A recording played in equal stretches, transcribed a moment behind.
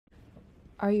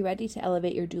Are you ready to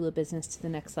elevate your doula business to the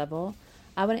next level?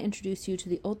 I want to introduce you to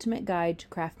the ultimate guide to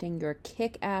crafting your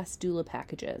kick-ass doula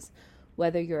packages.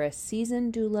 Whether you're a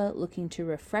seasoned doula looking to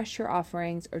refresh your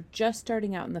offerings or just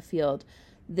starting out in the field,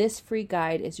 this free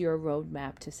guide is your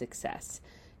roadmap to success.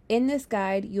 In this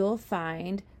guide, you'll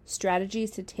find strategies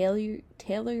to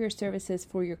tailor your services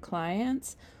for your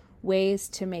clients, ways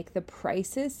to make the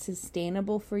prices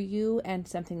sustainable for you and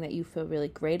something that you feel really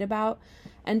great about,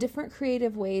 and different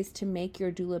creative ways to make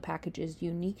your doula packages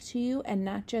unique to you and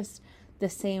not just the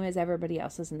same as everybody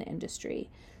else's in the industry.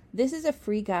 This is a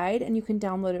free guide and you can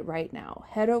download it right now.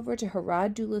 Head over to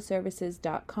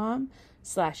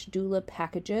haraddoulaservices.com/doula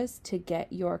packages to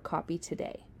get your copy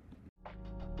today.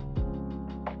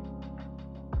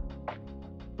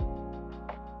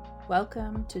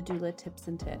 Welcome to Doula Tips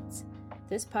and Tits.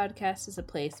 This podcast is a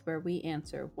place where we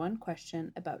answer one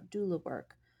question about doula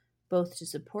work, both to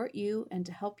support you and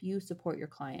to help you support your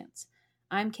clients.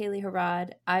 I'm Kaylee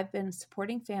Harad. I've been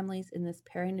supporting families in this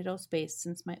perinatal space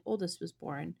since my oldest was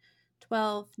born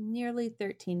 12, nearly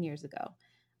 13 years ago.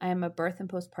 I am a birth and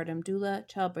postpartum doula,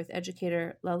 childbirth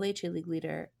educator, La Leche League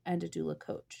leader, and a doula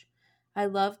coach. I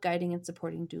love guiding and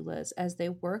supporting doulas as they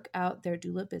work out their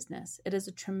doula business. It is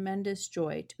a tremendous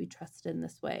joy to be trusted in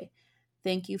this way.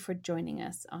 Thank you for joining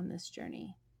us on this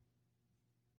journey.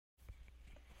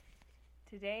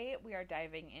 Today, we are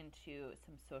diving into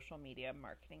some social media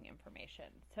marketing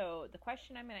information. So the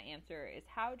question I'm going to answer is,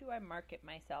 how do I market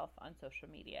myself on social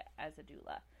media as a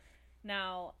doula?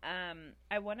 Now,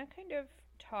 I want to kind of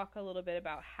talk a little bit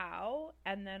about how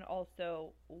and then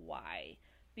also why,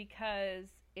 because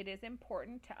it is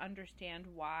important to understand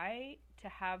why to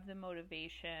have the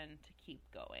motivation to keep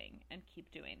going and keep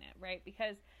doing it, right?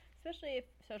 Because especially if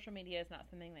social media is not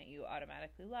something that you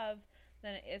automatically love,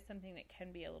 then it is something that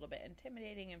can be a little bit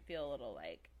intimidating and feel a little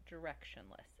like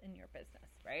directionless in your business,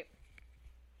 right?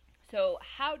 So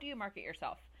how do you market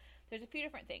yourself? There's a few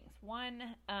different things.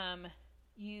 One,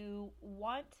 you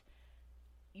want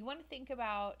to think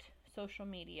about social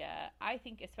media. I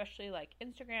think especially like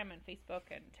Instagram and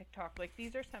Facebook and TikTok, like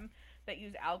these are some that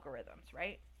use algorithms,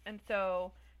 right? And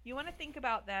so you want to think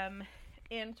about them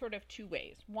in sort of two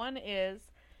ways. One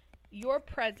is your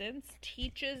presence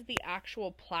teaches the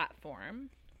actual platform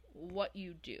what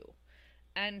you do.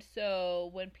 And so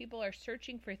when people are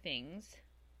searching for things,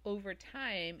 over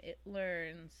time, it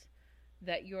learns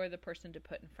that you're the person to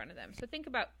put in front of them. So think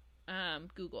about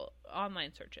Google,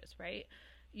 online searches, right?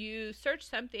 You search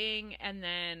something and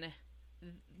then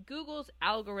Google's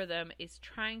algorithm is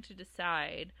trying to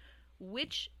decide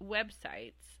which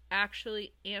websites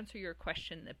actually answer your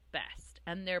question the best.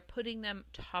 And they're putting them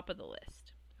top of the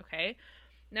list. Okay.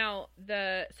 Now,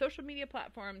 the social media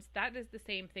platforms, that is the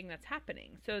same thing that's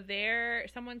happening. So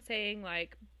someone's saying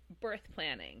like birth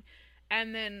planning,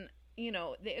 and then,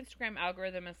 the Instagram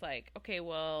algorithm is like, okay,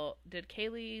 well, did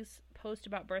Kaylee's post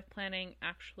about birth planning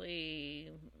actually,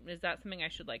 is that something I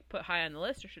should like put high on the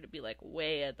list, or should it be like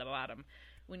way at the bottom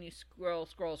when you scroll,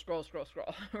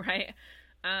 right?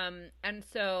 And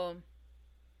so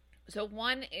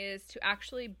one is to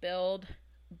actually build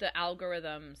the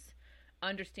algorithms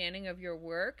understanding of your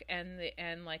work and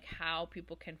like how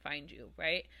people can find you,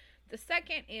 right? The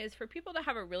second is for people to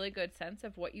have a really good sense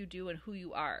of what you do and who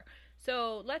you are.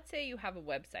 So let's say you have a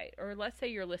website, or let's say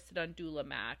you're listed on Doula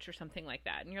Match or something like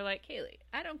that, and you're like, Kaylee,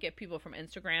 I don't get people from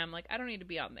Instagram, like I don't need to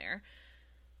be on there.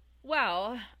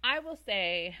 Well, I will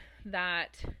say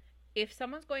that if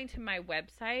someone's going to my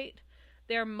website,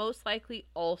 they're most likely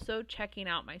also checking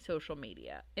out my social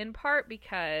media, in part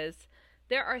because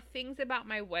there are things about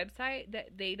my website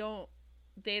that they don't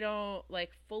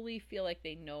like fully feel like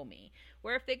they know me.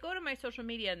 Where if they go to my social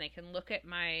media and they can look at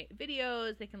my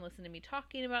videos, they can listen to me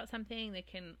talking about something, they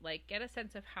can like get a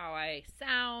sense of how I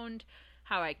sound,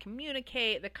 how I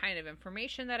communicate, the kind of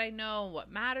information that I know, what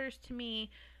matters to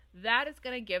me, that is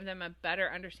going to give them a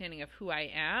better understanding of who I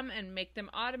am and make them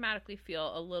automatically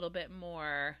feel a little bit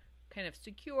more kind of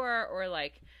secure, or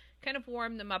like kind of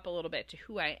warm them up a little bit to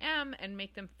who I am and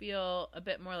make them feel a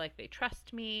bit more like they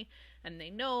trust me and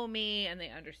they know me and they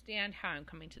understand how I'm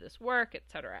coming to this work,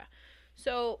 etc.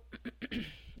 So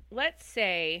let's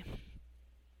say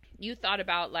you thought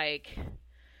about like,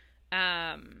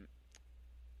 in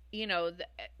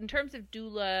terms of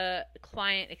doula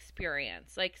client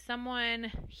experience, like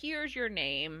someone hears your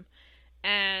name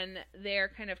and they're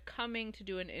kind of coming to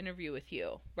do an interview with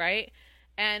you, right?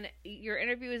 And your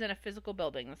interview is in a physical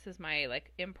building. This is my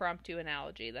like impromptu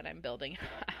analogy that I'm building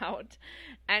out.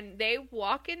 And they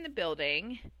walk in the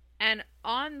building, and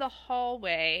on the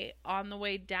hallway, on the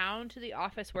way down to the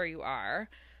office where you are,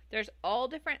 There's all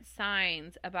different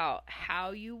signs about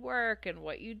how you work and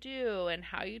what you do and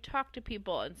how you talk to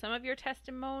people and some of your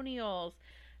testimonials.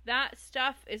 That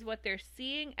stuff is what they're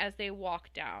seeing as they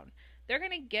walk down. They're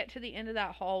going to get to the end of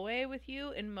that hallway with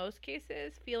you, in most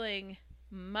cases, feeling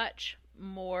much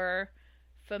more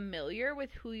familiar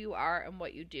with who you are and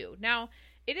what you do. Now,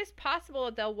 it is possible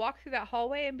that they'll walk through that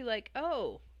hallway and be like,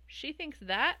 oh, she thinks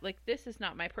that? Like, this is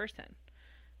not my person.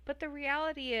 But the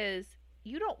reality is,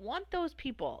 you don't want those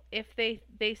people if they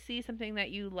see something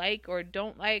that you like or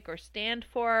don't like or stand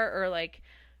for or like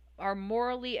are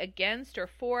morally against or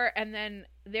for, and then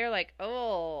they're like,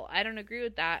 oh, I don't agree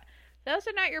with that. Those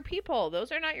are not your people.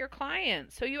 Those are not your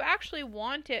clients. So you actually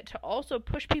want it to also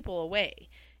push people away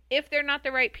if they're not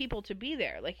the right people to be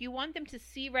there. Like, you want them to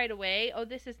see right away, oh,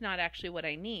 this is not actually what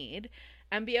I need,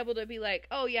 and be able to be like,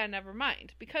 oh yeah, never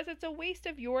mind. Because it's a waste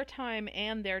of your time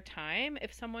and their time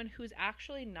if someone who's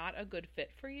actually not a good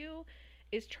fit for you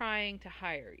is trying to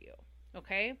hire you.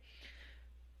 Okay?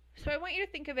 So I want you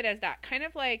to think of it as that. Kind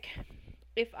of like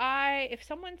if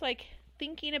someone's like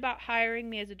thinking about hiring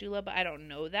me as a doula, but I don't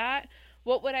know that,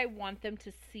 what would I want them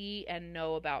to see and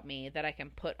know about me that I can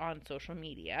put on social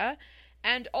media?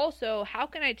 And also, how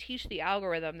can I teach the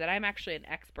algorithm that I'm actually an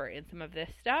expert in some of this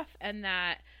stuff and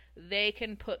that they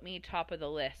can put me top of the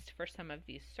list for some of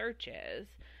these searches,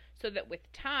 so that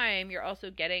with time you're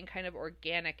also getting kind of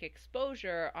organic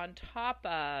exposure on top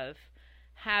of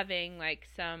having like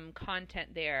some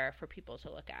content there for people to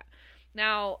look at.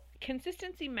 Now,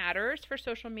 consistency matters for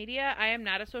social media. I am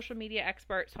not a social media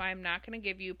expert, so I'm not going to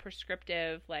give you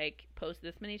prescriptive, like, post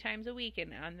this many times a week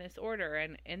and on this order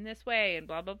and in this way and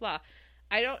blah, blah, blah.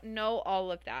 I don't know all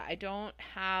of that. I don't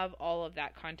have all of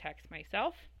that context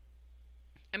myself.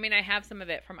 I mean, I have some of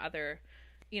it from other,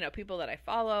 people that I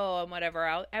follow and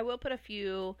whatever. I will put a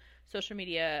few social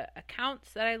media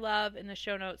accounts that I love in the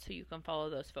show notes so you can follow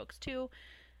those folks too.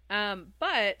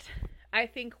 But I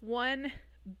think one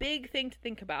big thing to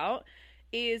think about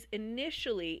is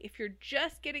initially, if you're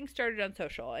just getting started on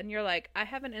social and you're like, I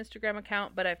have an Instagram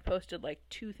account, but I've posted like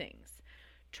 2 things.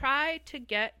 Try to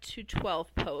get to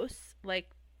 12 posts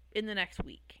like in the next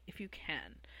week if you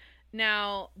can.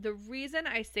 Now, the reason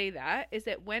I say that is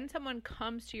that when someone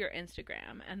comes to your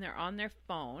Instagram and they're on their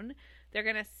phone, they're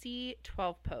going to see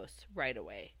 12 posts right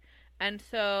away. And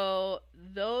so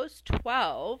those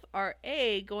 12 are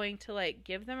going to like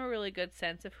give them a really good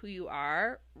sense of who you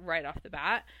are right off the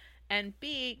bat, and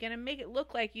B, going to make it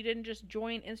look like you didn't just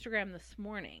join Instagram this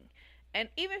morning. And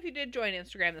even if you did join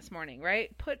Instagram this morning,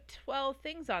 right, put 12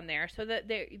 things on there so that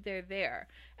they're there.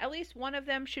 At least one of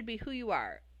them should be who you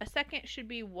are. A second should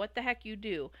be what the heck you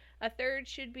do. A third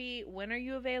should be when are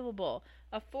you available.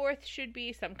 A fourth should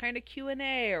be some kind of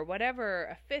Q&A or whatever.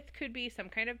 A fifth could be some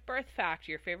kind of birth fact,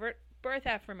 your favorite birth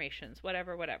affirmations,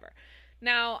 whatever.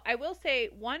 Now, I will say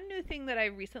one new thing that I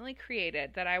recently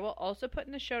created that I will also put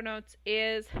in the show notes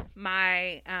is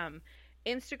my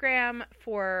Instagram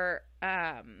for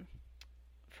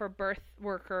birth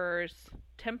workers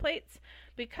templates,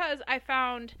 because I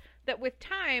found that with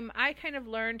time I kind of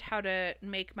learned how to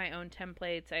make my own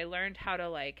templates. I learned how to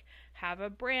like have a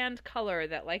brand color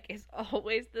that like is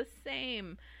always the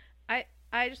same.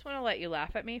 I just want to let you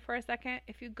laugh at me for a second.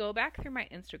 If you go back through my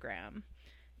Instagram,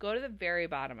 go to the very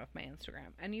bottom of my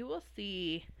Instagram and you will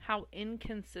see how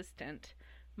inconsistent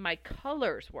my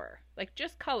colors were. Like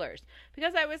just colors,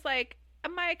 because I was like,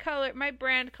 my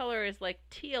brand color is like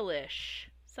tealish,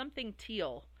 something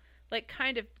teal, like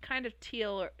kind of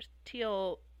teal or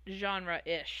teal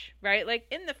genre-ish, right? Like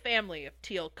in the family of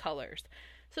teal colors.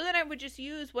 So then I would just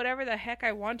use whatever the heck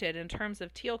I wanted in terms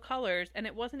of teal colors, and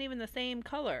it wasn't even the same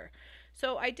color.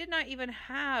 So I did not even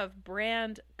have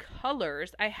brand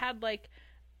colors. I had like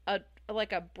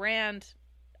a brand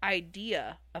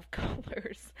idea of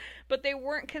colors, but they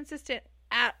weren't consistent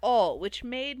at all, which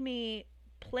made me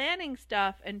planning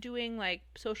stuff and doing like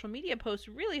social media posts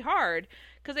really hard,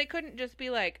 because I couldn't just be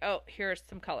like, oh, here's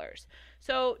some colors.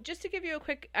 So just to give you a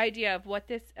quick idea of what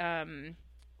this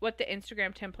what the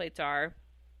Instagram templates are,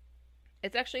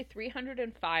 it's actually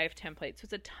 305 templates. So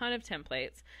it's a ton of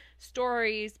templates,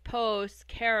 stories, posts,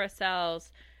 carousels,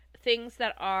 things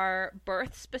that are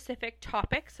birth specific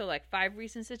topics. So like 5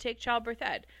 reasons to take childbirth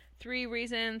ed, 3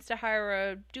 reasons to hire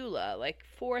a doula, like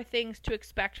 4 things to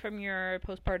expect from your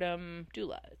postpartum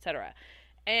doula, etc.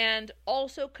 And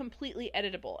also completely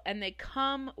editable. And they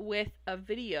come with a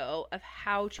video of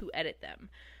how to edit them.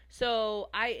 So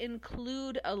I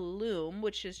include a Loom,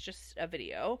 which is just a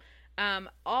video,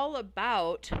 all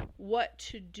about what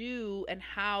to do and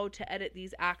how to edit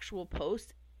these actual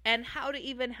posts, and how to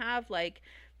even have like,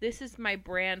 this is my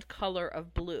brand color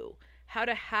of blue. how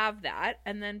to have that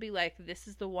and then be like, this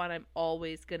is the one I'm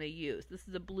always going to use. This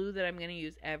is the blue that I'm going to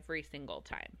use every single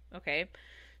time. Okay.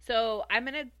 So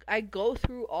I go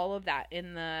through all of that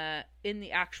in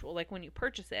the actual, like when you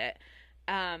purchase it.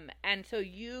 And so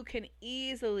you can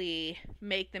easily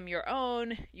make them your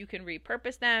own. You can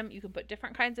repurpose them. You can put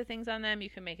different kinds of things on them. You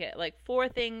can make it like 4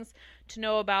 things to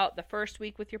know about the first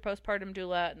week with your postpartum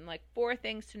doula and like 4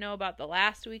 things to know about the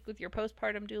last week with your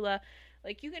postpartum doula.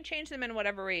 Like you can change them in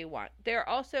whatever way you want. There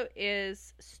also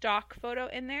is stock photo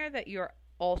in there that you're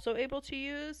also able to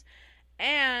use.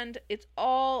 And it's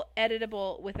all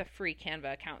editable with a free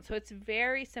Canva account. So it's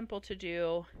very simple to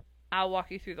do. I'll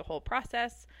walk you through the whole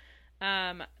process.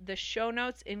 The show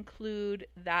notes include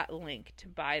that link to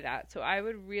buy that. So I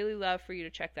would really love for you to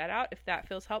check that out if that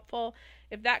feels helpful.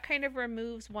 If that kind of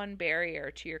removes one barrier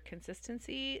to your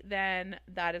consistency, then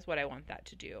that is what I want that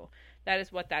to do. That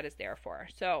is what that is there for.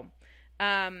 So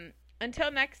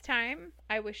until next time,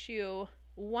 I wish you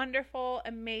wonderful,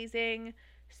 amazing,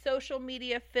 social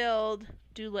media filled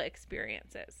doula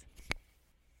experiences.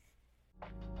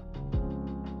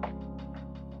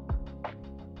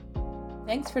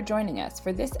 Thanks for joining us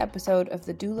for this episode of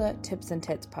the Doula Tips and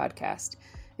Tits podcast.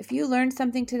 If you learned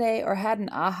something today or had an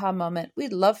aha moment,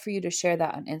 we'd love for you to share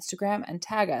that on Instagram and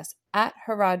tag us at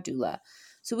Hurrah Doula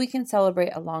so we can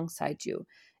celebrate alongside you.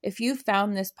 If you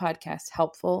found this podcast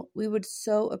helpful, we would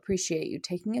so appreciate you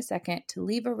taking a second to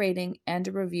leave a rating and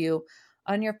a review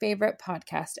on your favorite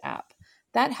podcast app.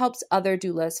 That helps other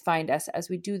doulas find us as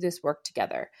we do this work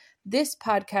together. This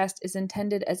podcast is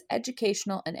intended as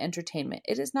educational and entertainment.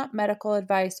 It is not medical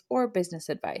advice or business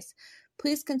advice.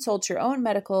 Please consult your own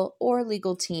medical or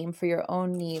legal team for your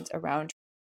own needs around